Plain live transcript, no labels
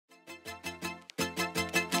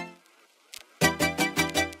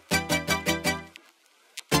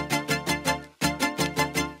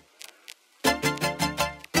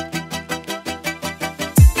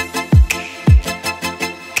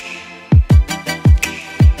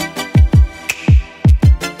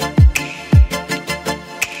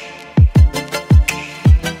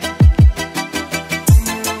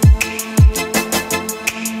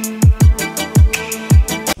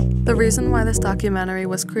reason why this documentary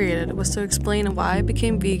was created was to explain why I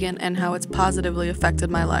became vegan and how it's positively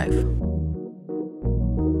affected my life.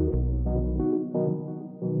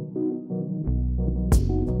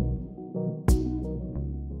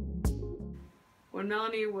 When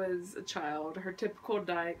Melanie was a child, her typical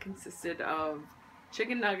diet consisted of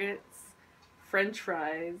chicken nuggets, French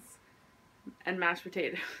fries, and mashed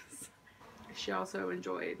potatoes. She also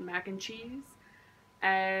enjoyed mac and cheese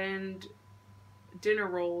and dinner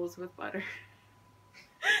rolls with butter.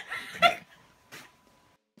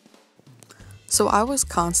 So I was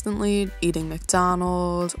constantly eating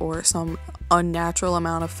McDonald's or some unnatural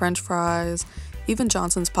amount of French fries, even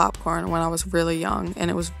Johnson's popcorn when I was really young,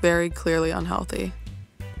 and it was very clearly unhealthy.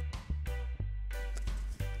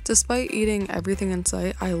 Despite eating everything in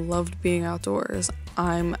sight, I loved being outdoors.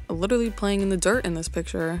 I'm literally playing in the dirt in this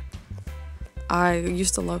picture. I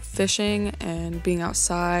used to love fishing and being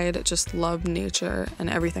outside, just loved nature and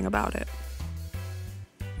everything about it.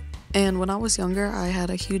 And when I was younger, I had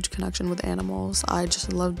a huge connection with animals. I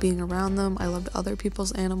just loved being around them. I loved other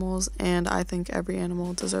people's animals, and I think every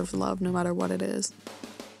animal deserves love no matter what it is.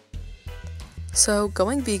 So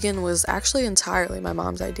going vegan was actually entirely my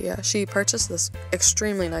mom's idea. She purchased this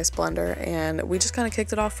extremely nice blender, and we just kind of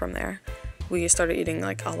kicked it off from there. We started eating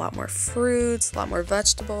like a lot more fruits, a lot more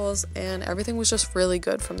vegetables, and everything was just really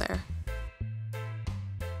good from there.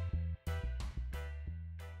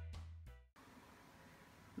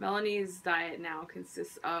 Melanie's diet now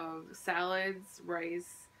consists of salads,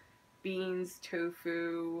 rice, beans,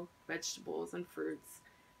 tofu, vegetables, and fruits,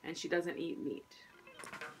 and she doesn't eat meat.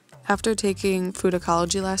 After taking food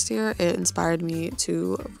ecology last year, it inspired me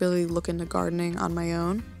to really look into gardening on my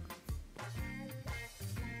own.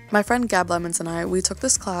 My friend Gab Lemons and I, we took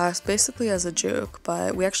this class basically as a joke,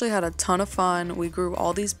 but we actually had a ton of fun. We grew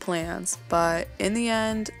all these plants, but in the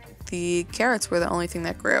end, the carrots were the only thing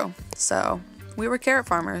that grew. So we were carrot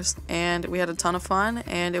farmers, and we had a ton of fun,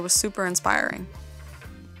 and it was super inspiring.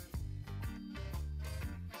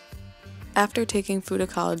 After taking food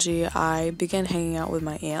ecology, I began hanging out with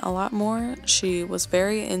my aunt a lot more. She was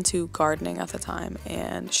very into gardening at the time,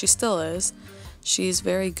 and she still is. She's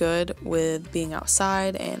very good with being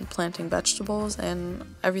outside and planting vegetables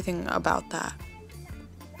and everything about that.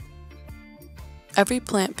 Every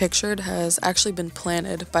plant pictured has actually been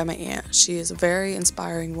planted by my aunt. She is a very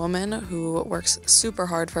inspiring woman who works super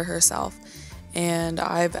hard for herself, and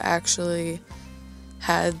I've actually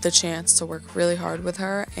had the chance to work really hard with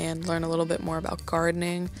her and learn a little bit more about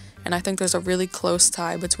gardening, and I think there's a really close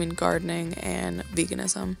tie between gardening and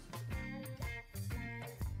veganism.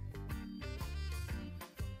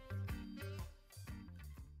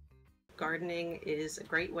 Gardening is a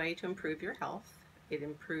great way to improve your health. It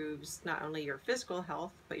improves not only your physical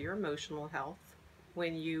health, but your emotional health.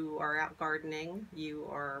 When you are out gardening, you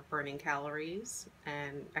are burning calories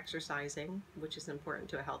and exercising, which is important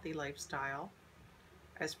to a healthy lifestyle.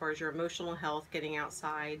 As far as your emotional health, getting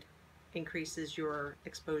outside increases your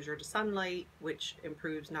exposure to sunlight, which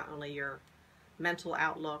improves not only your mental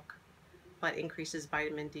outlook, but increases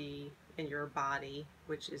vitamin D in your body,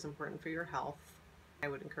 which is important for your health. I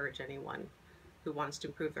would encourage anyone who wants to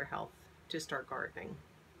improve their health to start gardening.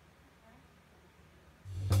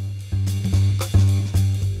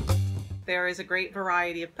 There is a great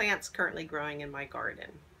variety of plants currently growing in my garden.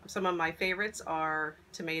 Some of my favorites are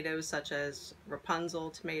tomatoes such as Rapunzel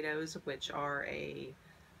tomatoes, which are a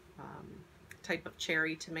type of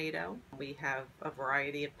cherry tomato. We have a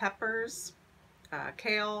variety of peppers,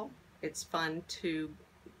 kale. It's fun to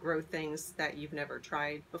grow things that you've never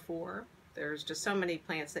tried before. There's just so many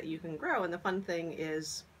plants that you can grow, and the fun thing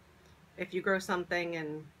is if you grow something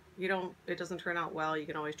and it doesn't turn out well, you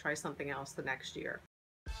can always try something else the next year.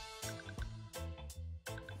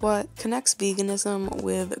 What connects veganism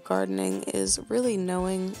with gardening is really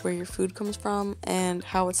knowing where your food comes from and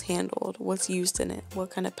how it's handled, what's used in it,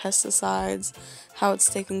 what kind of pesticides, how it's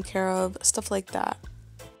taken care of, stuff like that.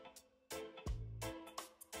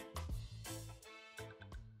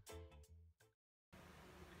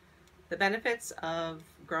 The benefits of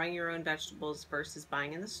growing your own vegetables versus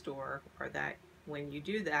buying in the store are that when you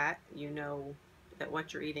do that, you know that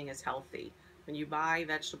what you're eating is healthy. When you buy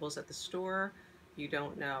vegetables at the store, you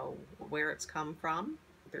don't know where it's come from.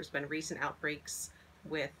 There's been recent outbreaks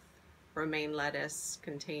with romaine lettuce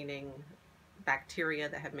containing bacteria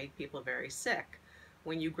that have made people very sick.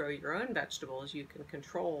 When you grow your own vegetables, you can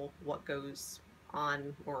control what goes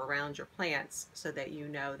on or around your plants so that you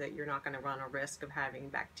know that you're not going to run a risk of having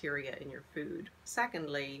bacteria in your food.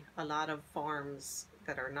 Secondly, a lot of farms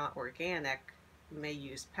that are not organic may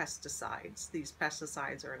use pesticides. These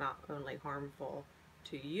pesticides are not only harmful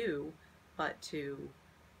to you, but to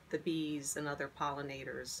the bees and other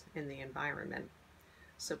pollinators in the environment.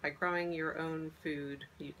 So by growing your own food,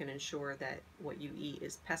 you can ensure that what you eat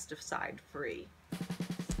is pesticide free.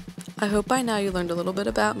 I hope by now you learned a little bit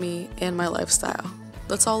about me and my lifestyle.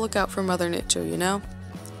 Let's all look out for Mother Nature, you know?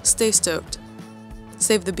 Stay stoked.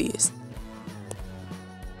 Save the bees.